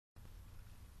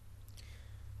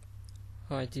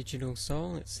Hi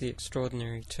Digitalsoul, it's the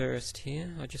Extraordinary Tourist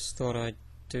here. I just thought I'd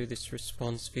do this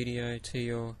response video to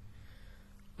your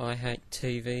I Hate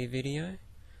TV video.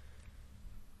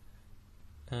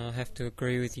 I have to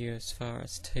agree with you as far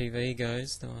as TV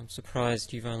goes, though I'm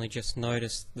surprised you've only just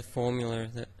noticed the formula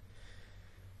that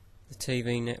the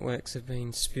TV networks have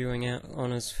been spewing out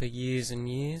on us for years and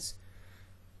years.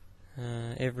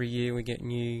 Every year we get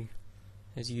new,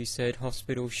 as you said,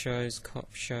 hospital shows,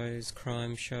 cop shows,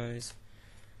 crime shows,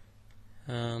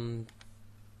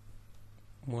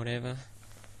 whatever.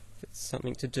 If it's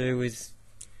something to do with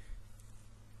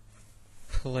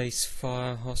police,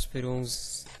 fire,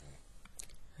 hospitals,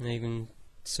 and even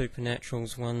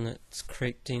Supernatural's one that's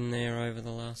creeped in there over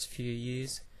the last few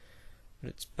years. But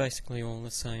it's basically all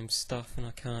the same stuff and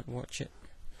I can't watch it.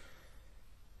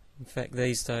 In fact,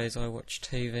 these days I watch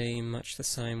TV in much the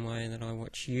same way that I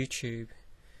watch YouTube,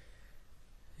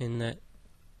 in that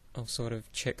I'll sort of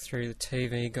check through the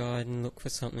TV guide and look for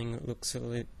something that looks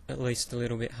at least a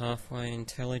little bit halfway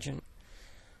intelligent.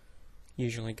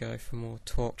 Usually go for more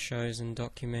talk shows and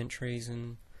documentaries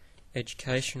and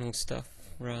educational stuff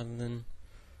rather than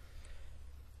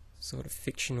sort of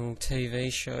fictional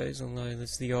TV shows, although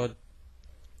there's the odd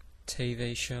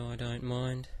TV show I don't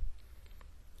mind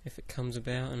if it comes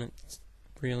about and it's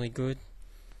really good.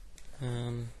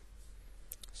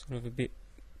 Sort of a bit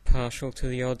partial to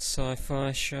the odd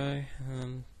sci-fi show.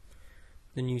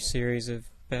 The new series of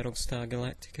Battlestar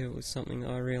Galactica was something that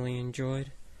I really enjoyed.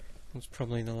 It was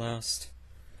probably the last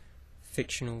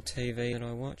fictional TV that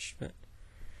I watched, but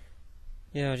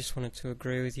yeah, I just wanted to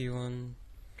agree with you on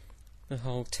the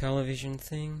whole television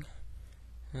thing,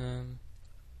 and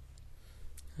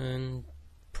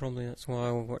probably that's why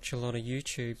I will watch a lot of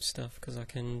YouTube stuff, because I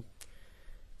can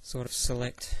sort of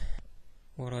select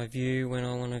what I view when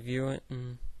I want to view it,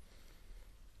 and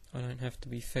I don't have to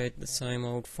be fed the same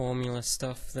old formula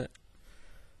stuff that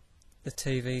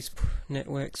the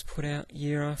networks put out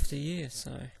year after year.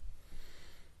 So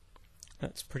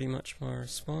that's pretty much my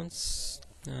response.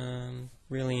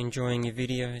 Really enjoying your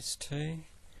videos too.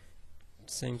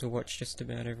 Seem to watch just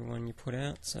about everyone you put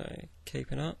out, so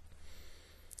keep it up.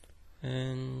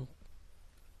 And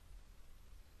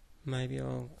maybe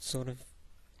I'll sort of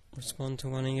respond to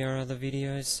one of your other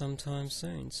videos sometime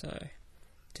soon. So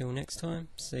till next time,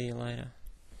 see you later.